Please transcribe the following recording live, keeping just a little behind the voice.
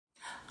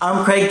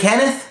I'm Craig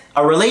Kenneth,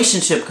 a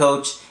relationship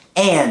coach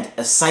and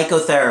a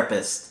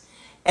psychotherapist.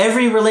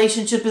 Every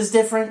relationship is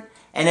different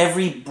and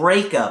every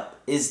breakup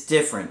is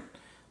different.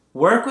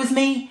 Work with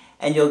me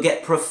and you'll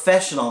get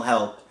professional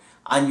help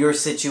on your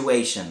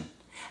situation.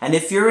 And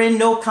if you're in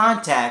no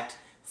contact,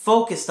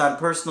 focused on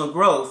personal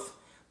growth,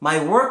 my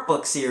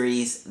workbook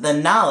series, The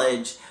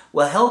Knowledge,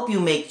 will help you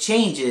make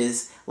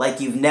changes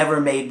like you've never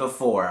made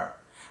before.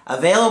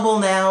 Available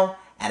now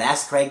at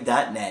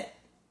AskCraig.net.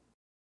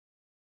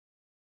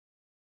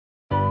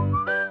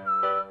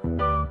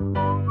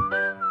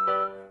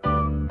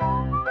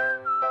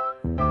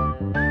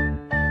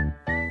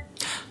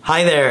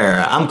 Hi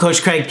there, I'm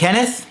Coach Craig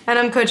Kenneth. And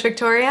I'm Coach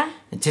Victoria.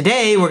 And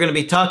today we're going to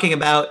be talking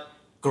about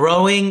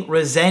growing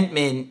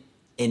resentment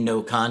in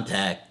no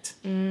contact.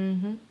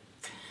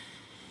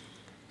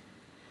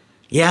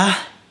 Yeah,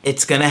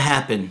 it's going to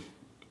happen,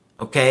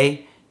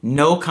 okay?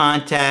 No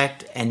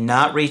contact and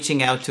not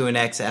reaching out to an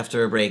ex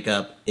after a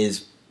breakup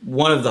is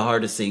one of the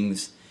hardest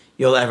things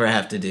you'll ever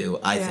have to do,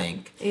 I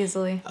think.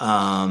 Easily.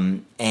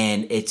 And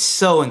it's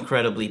so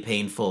incredibly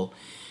painful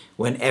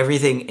when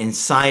everything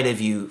inside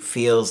of you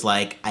feels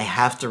like, I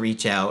have to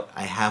reach out,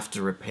 I have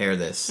to repair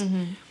this.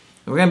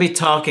 We're going to be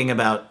talking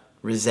about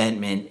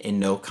resentment in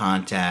no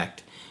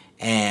contact.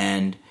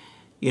 And,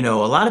 you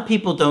know, a lot of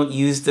people don't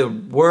use the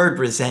word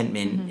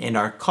resentment in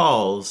our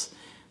calls,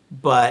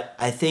 but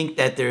I think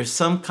that there's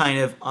some kind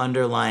of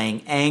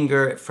underlying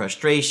anger,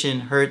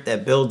 frustration, hurt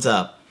that builds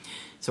up.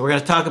 So we're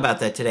going to talk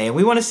about that today. And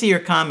we want to see your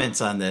comments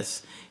on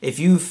this. If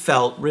you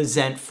felt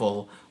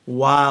resentful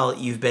while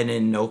you've been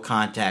in no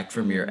contact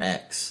from your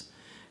ex,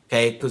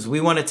 okay? Because we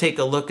want to take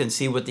a look and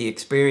see what the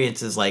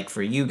experience is like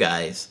for you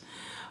guys.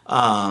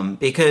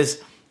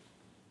 Because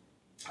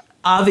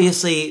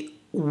obviously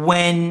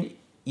when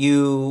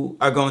you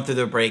are going through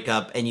the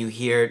breakup and you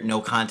hear no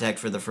contact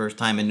for the first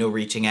time and no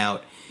reaching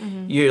out,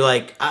 you're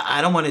like,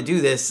 I don't want to do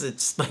this.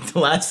 It's like the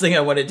last thing I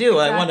want to do.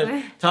 I want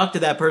to talk to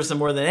that person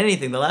more than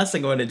anything. The last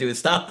thing I want to do is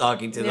stop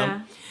talking to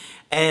them.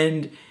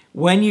 And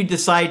when you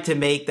decide to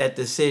make that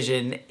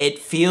decision, it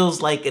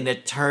feels like an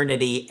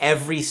eternity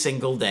every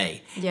single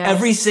day.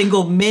 Every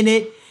single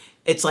minute,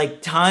 it's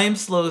like time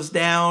slows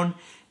down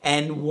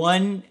and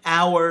 1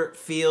 hour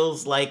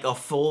feels like a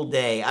full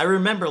day. I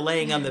remember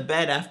laying on the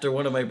bed after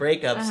one of my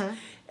breakups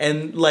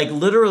and like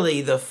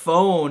literally the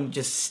phone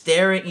just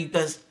staring. You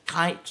guys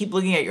keep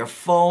looking at your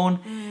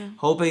phone,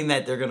 hoping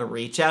that they're going to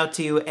reach out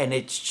to you. And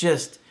it's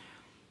just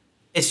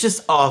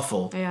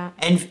awful.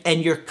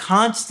 And you're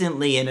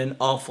constantly in an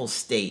awful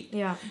state.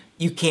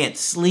 You can't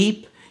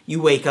sleep.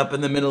 You wake up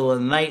in the middle of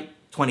the night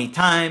 20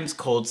 times,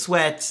 cold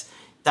sweats,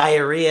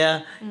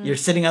 diarrhea. You're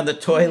sitting on the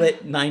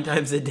toilet 9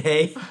 times a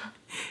day.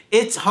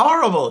 It's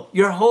horrible.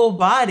 Your whole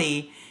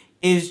body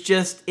is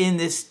just in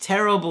this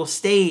terrible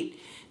state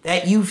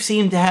that you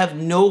seem to have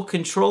no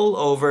control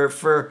over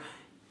for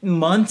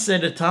months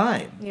at a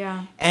time.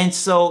 And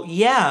so,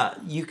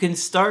 you can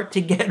start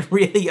to get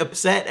really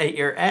upset at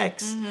your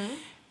ex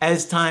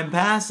as time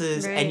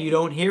passes and you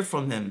don't hear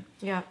from them.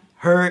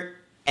 Hurt,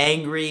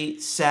 angry,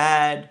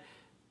 sad,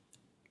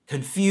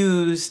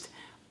 confused,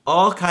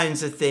 all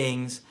kinds of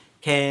things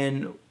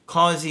can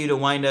cause you to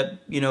wind up,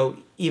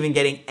 even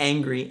getting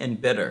angry and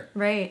bitter.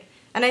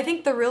 And I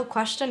think the real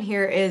question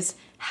here is,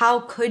 how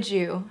could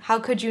you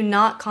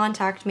not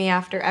contact me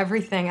after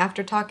everything,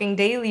 after talking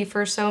daily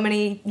for so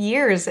many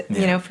years,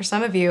 for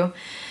some of you?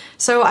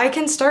 So I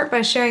can start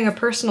by sharing a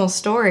personal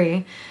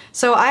story.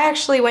 So I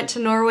actually went to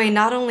Norway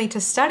not only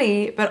to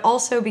study, but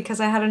also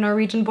because I had a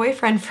Norwegian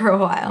boyfriend for a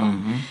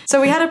while.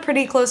 So we had a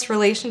pretty close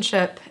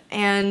relationship,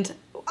 and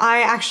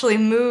I actually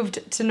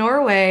moved to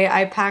Norway.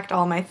 I packed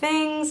all my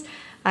things.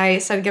 I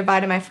said goodbye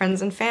to my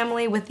friends and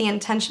family with the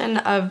intention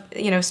of,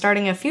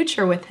 starting a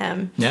future with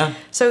him.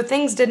 So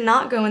things did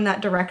not go in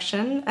that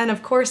direction. And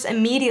of course,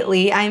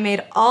 immediately I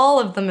made all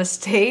of the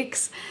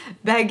mistakes,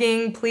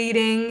 begging,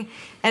 pleading.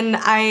 And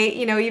I,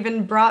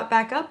 even brought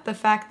back up the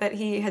fact that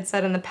he had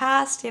said in the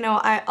past,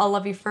 I'll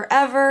love you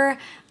forever.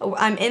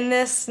 I'm in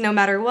this no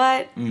matter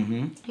what,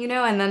 and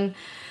then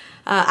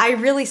I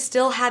really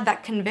still had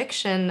that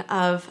conviction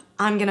of,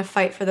 I'm going to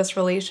fight for this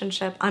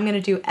relationship. I'm going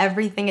to do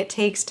everything it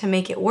takes to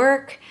make it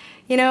work.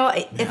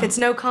 If it's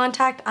no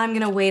contact, I'm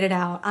going to wait it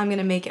out. I'm going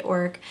to make it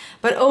work.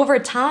 But over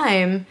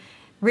time,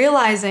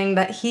 realizing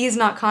that he's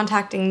not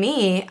contacting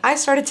me, I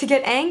started to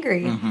get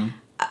angry.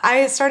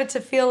 I started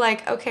to feel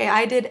like, okay,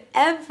 I did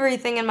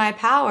everything in my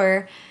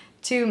power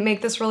to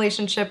make this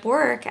relationship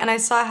work. And I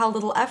saw how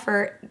little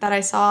effort that I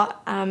saw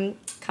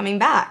coming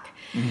back.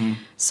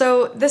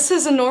 So this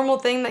is a normal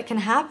thing that can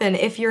happen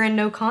if you're in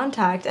no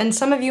contact. And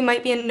some of you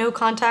might be in no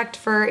contact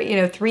for,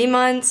 3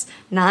 months,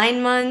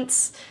 9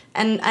 months,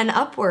 and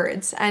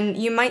upwards. And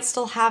you might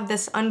still have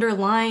this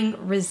underlying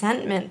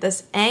resentment,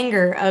 this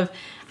anger of,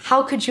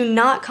 how could you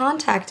not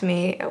contact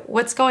me?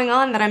 What's going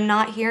on that I'm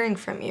not hearing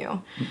from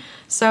you?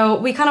 So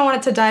we kind of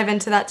wanted to dive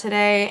into that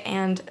today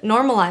and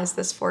normalize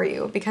this for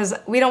you, because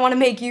we don't want to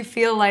make you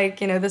feel like,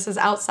 this is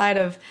outside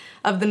of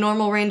of the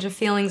normal range of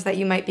feelings that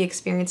you might be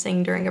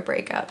experiencing during a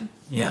breakup.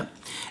 Yeah.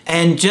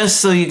 And just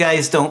so you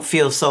guys don't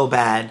feel so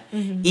bad,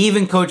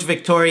 even Coach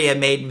Victoria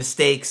made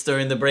mistakes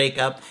during the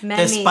breakup,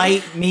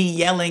 despite me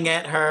yelling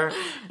at her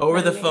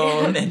over the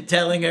phone and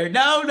telling her,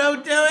 no,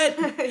 don't do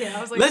it. Yeah,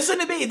 I was like, listen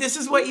to me. This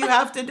is what you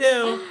have to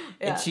do.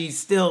 And she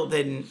still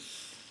didn't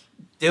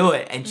do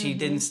it, and she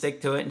didn't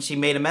stick to it, and she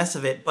made a mess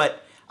of it.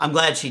 But I'm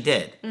glad she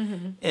did.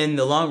 In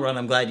the long run,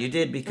 I'm glad you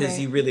did, because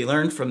you really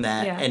learned from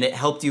that, and it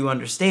helped you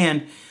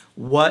understand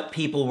what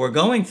people were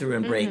going through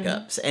in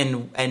breakups.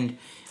 And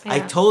I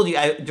told you,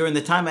 during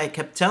the time I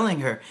kept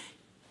telling her,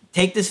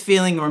 take this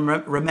feeling and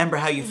remember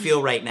how you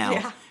feel right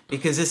now.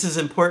 Because this is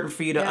important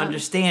for you to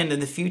understand in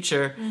the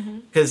future.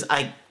 Because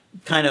I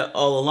kind of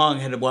all along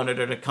had wanted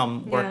her to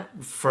come work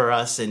for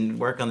us and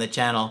work on the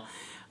channel.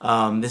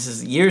 This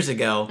is years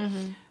ago.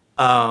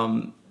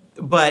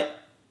 But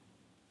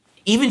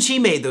even she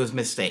made those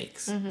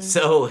mistakes.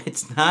 So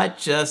it's not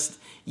just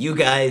you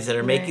guys that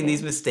are making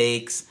these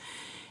mistakes.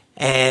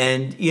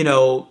 And, you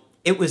know,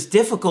 it was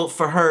difficult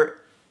for her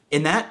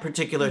in that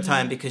particular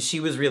time because she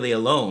was really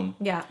alone.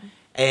 Yeah.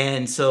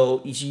 And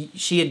so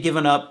she had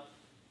given up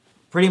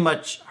pretty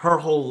much her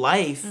whole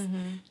life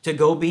to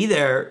go be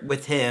there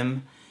with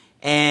him.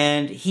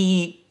 And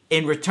he,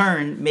 in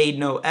return, made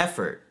no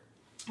effort.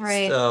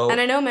 Right. So,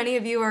 and I know many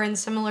of you are in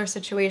similar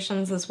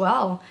situations as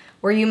well,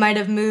 where you might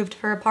have moved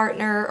for a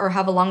partner or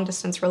have a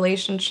long-distance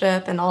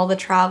relationship and all the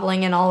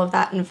traveling and all of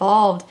that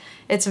involved.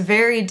 It's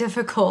very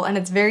difficult and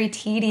it's very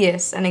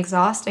tedious and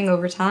exhausting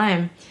over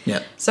time.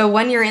 Yeah. So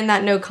when you're in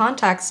that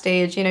no-contact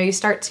stage, you know, you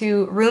start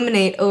to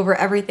ruminate over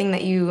everything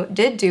that you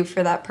did do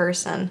for that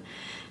person.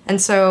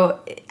 And so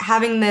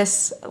having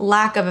this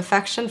lack of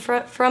affection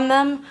from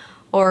them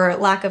or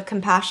lack of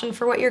compassion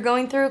for what you're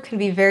going through can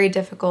be very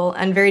difficult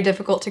and very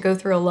difficult to go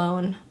through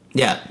alone.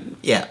 Yeah,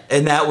 yeah.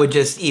 And that would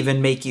just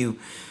even make you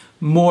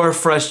more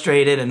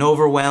frustrated and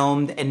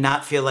overwhelmed and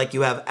not feel like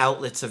you have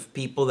outlets of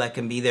people that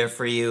can be there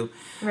for you.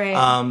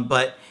 Right.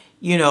 But,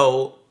 you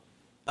know,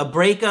 a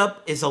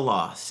breakup is a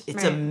loss.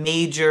 It's a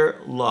major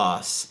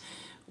loss.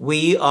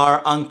 We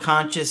are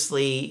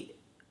unconsciously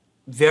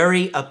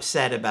very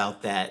upset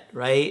about that,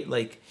 right?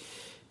 Like,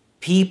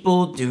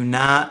 people do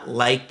not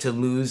like to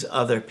lose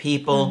other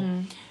people,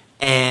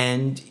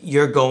 and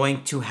you're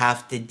going to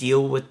have to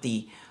deal with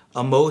the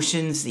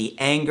emotions, the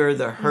anger,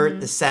 the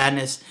hurt, the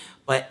sadness.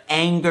 But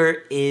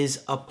anger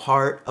is a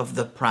part of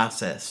the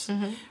process,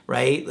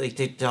 right? Like,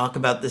 to talk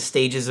about the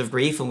stages of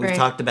grief, and we've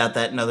talked about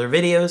that in other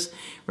videos.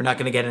 We're not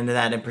going to get into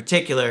that in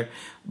particular.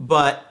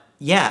 But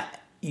yeah,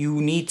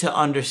 you need to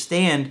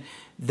understand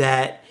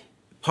that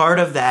part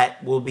of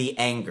that will be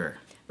anger.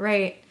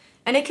 Right.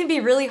 And it can be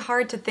really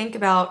hard to think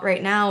about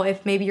right now,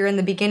 if maybe you're in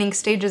the beginning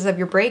stages of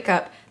your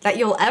breakup, that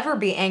you'll ever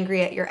be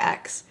angry at your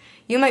ex.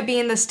 You might be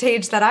in the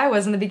stage that I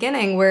was in the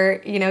beginning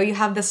where, you know, you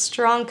have this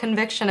strong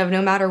conviction of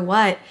no matter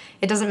what,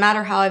 it doesn't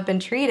matter how I've been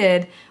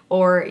treated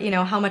or, you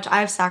know, how much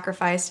I've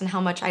sacrificed and how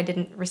much I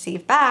didn't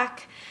receive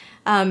back,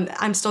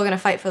 I'm still going to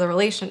fight for the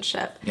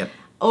relationship. Yep.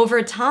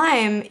 Over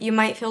time, you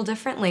might feel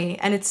differently,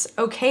 and it's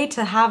okay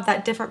to have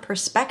that different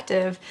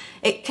perspective.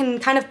 It can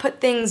kind of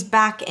put things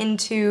back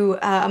into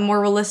a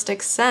more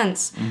realistic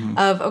sense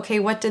of, okay,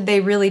 what did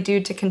they really do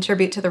to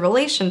contribute to the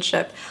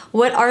relationship?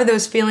 What are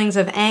those feelings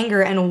of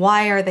anger, and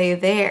why are they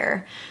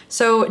there?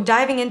 So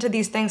diving into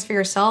these things for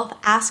yourself,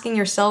 asking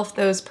yourself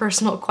those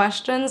personal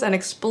questions and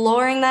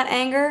exploring that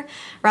anger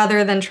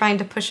rather than trying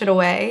to push it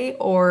away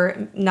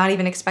or not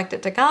even expect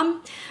it to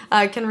come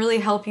can really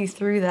help you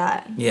through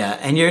that. Yeah,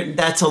 and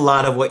that's a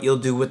lot of what you'll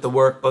do with the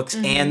workbooks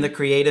and the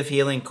Creative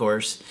Healing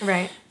course.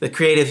 Right. The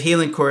Creative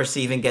Healing course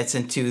even gets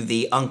into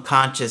the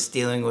unconscious,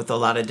 dealing with a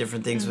lot of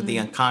different things with the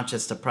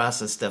unconscious to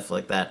process stuff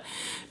like that.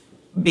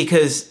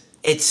 Because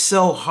it's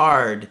so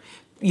hard.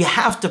 You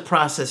have to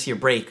process your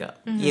breakup.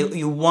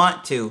 You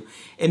want to,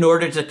 in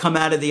order to come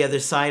out of the other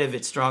side of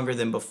it stronger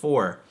than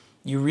before.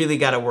 You really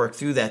got to work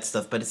through that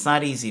stuff, but it's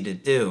not easy to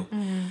do.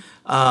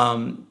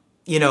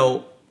 You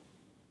know,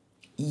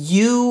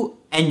 you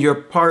and your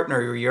partner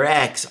or your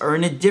ex are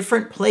in a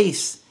different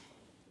place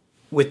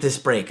with this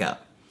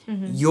breakup.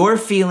 Your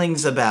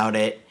feelings about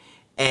it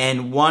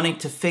and wanting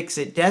to fix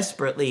it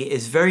desperately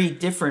is very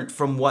different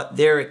from what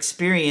they're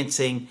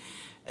experiencing,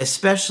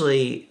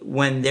 especially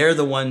when they're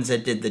the ones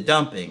that did the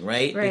dumping,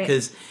 right?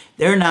 Because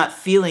they're not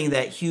feeling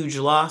that huge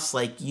loss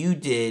like you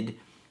did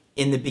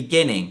in the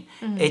beginning.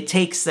 It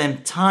takes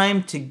them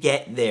time to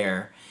get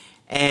there,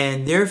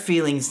 and their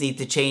feelings need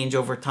to change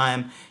over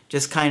time,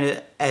 just kind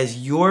of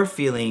as your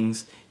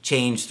feelings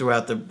change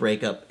throughout the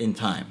breakup in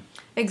time.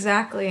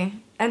 Exactly.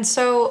 And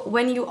so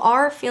when you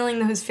are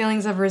feeling those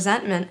feelings of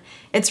resentment,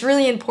 it's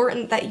really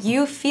important that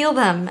you feel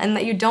them and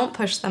that you don't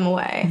push them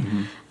away.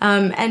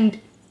 And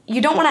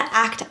you don't want to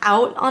act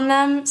out on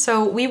them,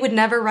 so we would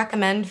never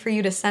recommend for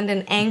you to send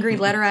an angry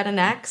letter at an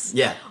ex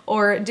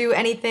or do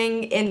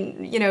anything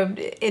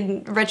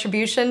in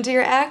retribution to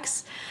your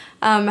ex.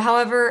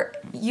 However,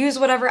 use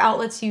whatever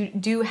outlets you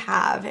do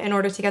have in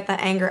order to get that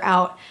anger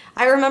out.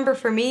 I remember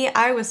for me,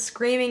 I was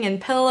screaming in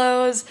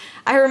pillows.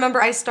 I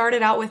remember I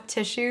started out with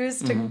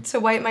tissues to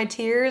wipe my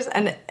tears,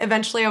 and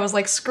eventually I was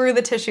like, screw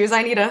the tissues,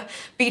 I need a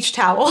beach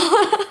towel.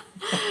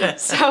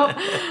 So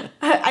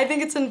I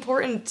think it's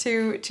important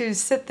to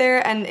sit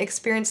there and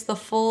experience the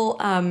full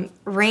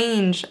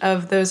range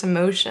of those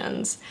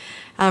emotions,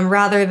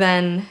 rather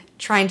than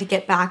trying to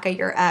get back at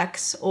your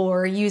ex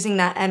or using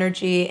that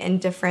energy in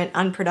different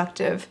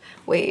unproductive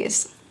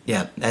ways.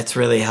 Yeah, that's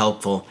really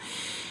helpful.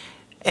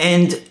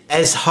 And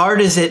as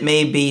hard as it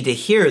may be to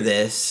hear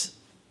this,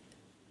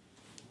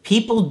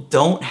 people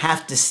don't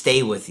have to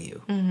stay with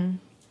you. Mm-hmm.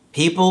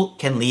 People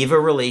can leave a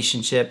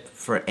relationship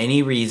for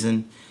any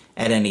reason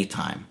at any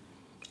time.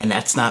 And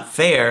that's not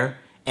fair,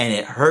 and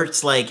it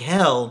hurts like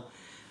hell,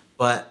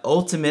 but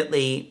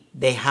ultimately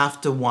they have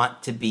to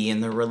want to be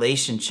in the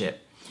relationship.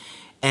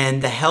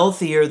 And the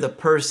healthier the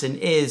person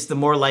is, the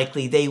more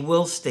likely they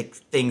will stick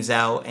things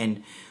out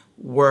and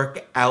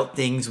work out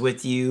things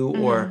with you,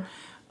 or,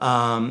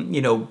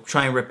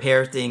 try and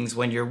repair things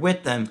when you're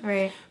with them.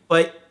 Right.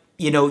 But,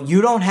 you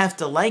don't have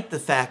to like the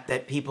fact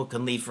that people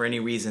can leave for any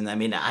reason. I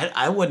mean,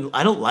 I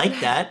don't like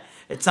that.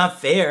 It's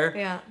not fair.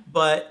 Yeah.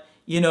 But,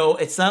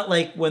 it's not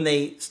like when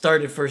they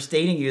started first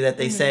dating you that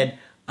they said,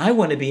 I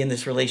want to be in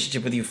this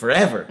relationship with you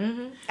forever.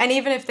 Mm-hmm. And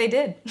even if they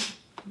did.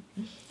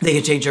 They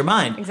could change their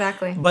mind.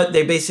 Exactly. But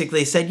they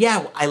basically said,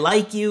 yeah, I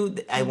like you.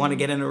 I want to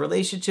get in a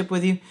relationship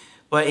with you.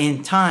 But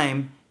in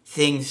time,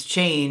 things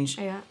change.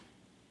 Yeah.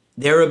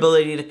 Their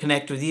ability to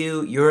connect with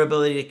you, your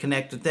ability to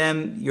connect with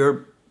them,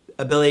 your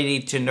ability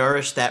to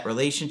nourish that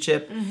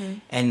relationship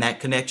and that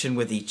connection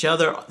with each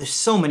other. There's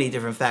so many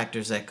different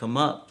factors that come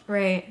up.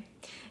 Right.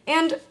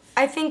 And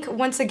I think,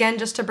 once again,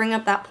 just to bring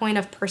up that point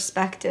of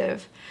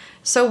perspective.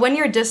 So when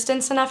you're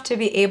distanced enough to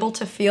be able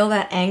to feel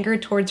that anger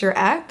towards your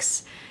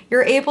ex,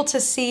 you're able to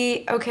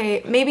see,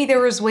 okay, maybe there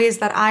was ways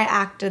that I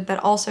acted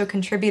that also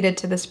contributed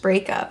to this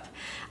breakup.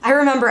 I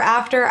remember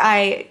after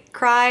I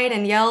cried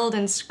and yelled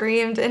and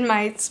screamed in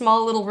my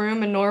small little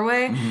room in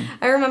Norway,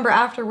 I remember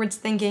afterwards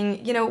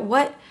thinking,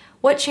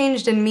 what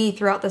changed in me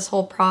throughout this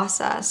whole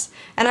process?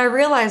 And I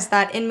realized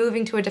that in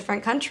moving to a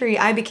different country,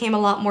 I became a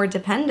lot more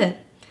dependent.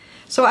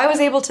 So I was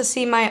able to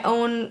see my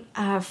own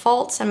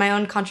faults and my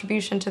own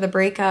contribution to the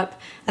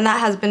breakup, and that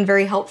has been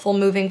very helpful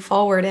moving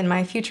forward in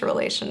my future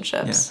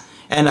relationships. Yeah.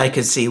 And I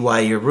could see why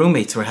your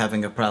roommates were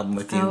having a problem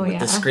with you with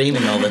the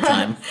screaming all the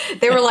time.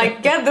 They were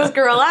like, get this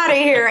girl out of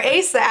here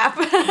ASAP.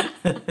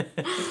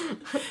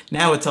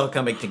 Now it's all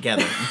coming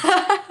together.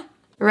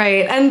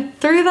 Right. And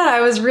through that,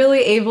 I was really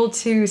able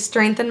to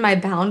strengthen my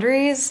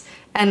boundaries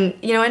and,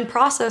 and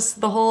process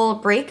the whole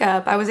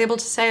breakup. I was able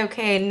to say,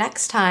 okay,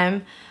 next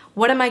time,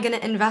 what am I going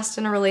to invest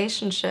in a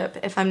relationship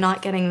if I'm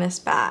not getting this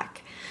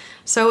back?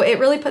 So it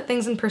really put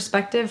things in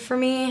perspective for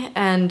me,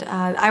 and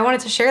I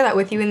wanted to share that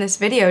with you in this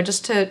video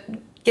just to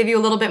give you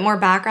a little bit more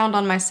background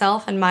on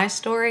myself and my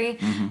story,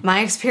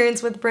 my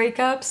experience with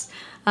breakups,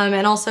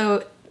 and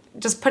also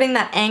just putting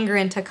that anger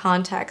into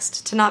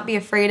context, to not be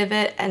afraid of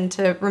it and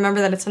to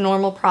remember that it's a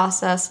normal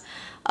process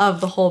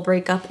of the whole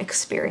breakup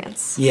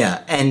experience.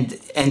 Yeah,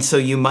 and so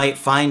you might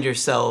find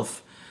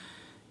yourself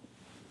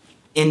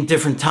in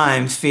different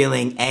times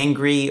feeling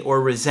angry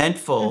or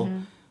resentful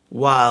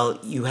while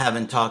you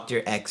haven't talked to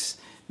your ex.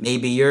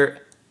 Maybe you're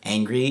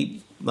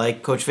angry,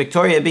 like Coach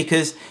Victoria,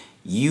 because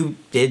you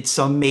did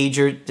some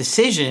major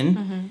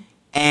decision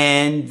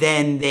and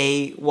then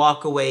they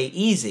walk away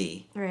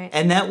easy. Right.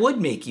 And that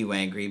would make you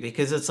angry,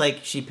 because it's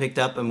like she picked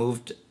up and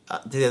moved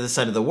to the other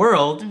side of the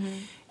world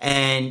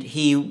and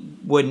he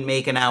wouldn't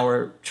make an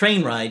hour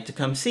train ride to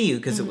come see you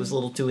because it was a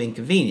little too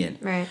inconvenient.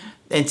 Right.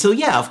 And so,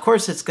 yeah, of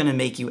course it's going to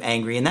make you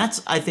angry. And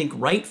that's, I think,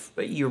 right.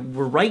 We're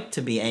right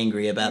to be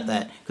angry about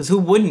that, because who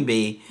wouldn't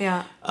be?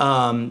 Yeah.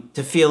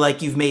 To feel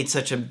like you've made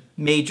such a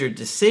major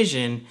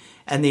decision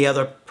and the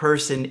other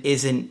person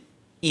isn't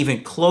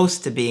even close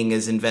to being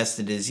as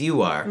invested as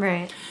you are.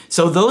 Right.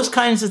 So those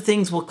kinds of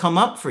things will come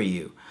up for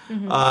you.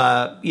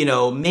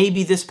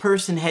 Maybe this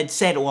person had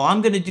said, well,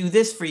 I'm going to do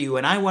this for you,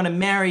 and I want to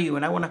marry you,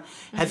 and I want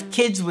to have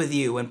kids with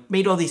you, and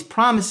made all these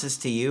promises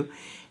to you.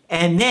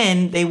 And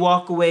then they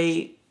walk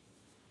away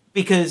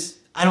because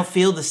I don't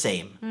feel the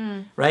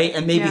same, right?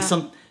 And maybe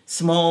some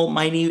small,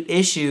 minute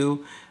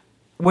issue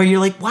where you're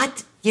like,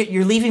 what?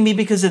 You're leaving me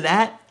because of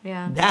that?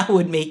 Yeah. That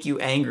would make you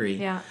angry.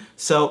 Yeah.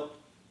 So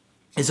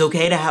it's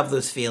okay to have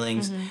those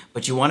feelings,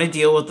 but you want to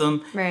deal with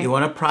them. Right. You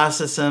want to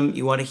process them.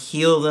 You want to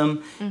heal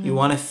them. You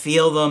want to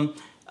feel them.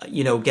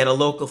 Get a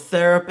local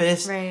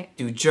therapist. Right.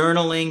 Do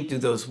journaling. Do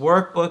those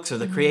workbooks or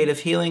the creative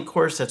healing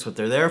course. That's what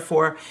they're there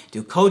for.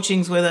 Do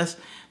coachings with us.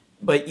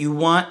 But you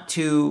want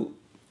to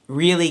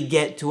really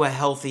get to a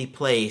healthy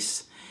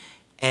place,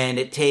 and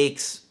it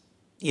takes,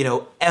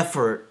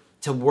 effort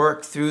to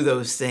work through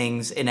those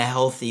things in a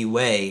healthy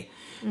way,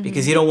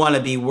 because you don't want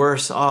to be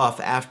worse off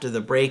after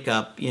the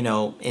breakup,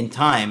 in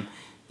time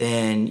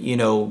than,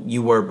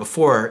 you were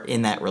before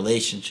in that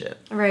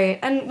relationship. Right.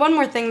 And one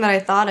more thing that I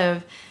thought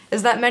of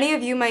is that many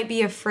of you might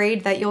be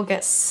afraid that you'll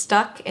get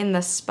stuck in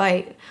the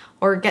spite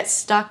or get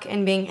stuck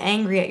in being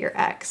angry at your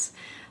ex.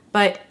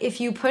 But if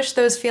you push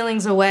those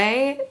feelings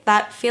away,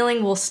 that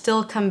feeling will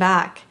still come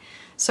back.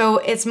 So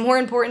it's more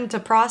important to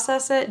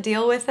process it,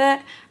 deal with it,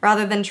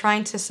 rather than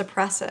trying to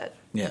suppress it.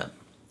 Yeah.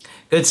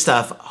 Good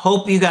stuff.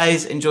 Hope you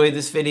guys enjoyed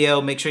this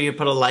video. Make sure you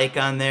put a like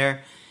on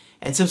there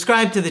and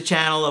subscribe to the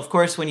channel. Of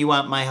course, when you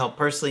want my help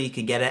personally, you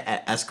can get it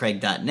at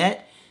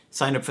askcraig.net.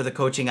 Sign up for the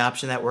coaching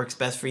option that works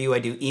best for you. I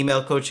do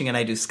email coaching and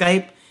I do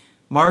Skype.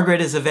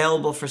 Margaret is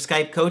available for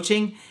Skype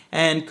coaching,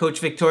 and Coach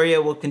Victoria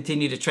will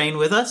continue to train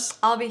with us.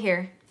 I'll be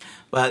here.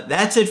 But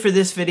that's it for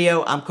this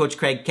video. I'm Coach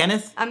Craig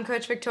Kenneth. I'm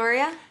Coach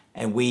Victoria.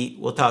 And we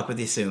will talk with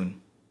you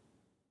soon.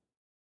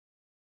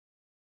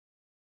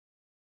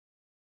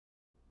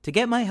 To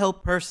get my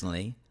help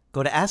personally,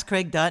 go to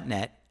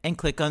askcraig.net and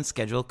click on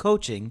Schedule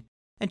Coaching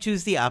and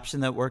choose the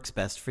option that works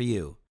best for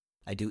you.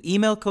 I do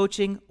email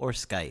coaching or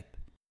Skype.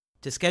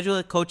 To schedule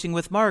a coaching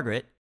with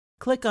Margaret,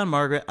 click on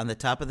Margaret on the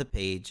top of the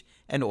page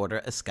and order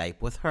a Skype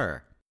with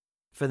her.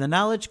 For the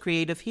Knowledge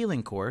Creative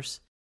Healing course,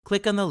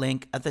 click on the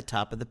link at the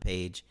top of the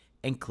page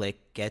and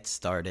click Get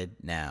Started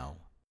Now.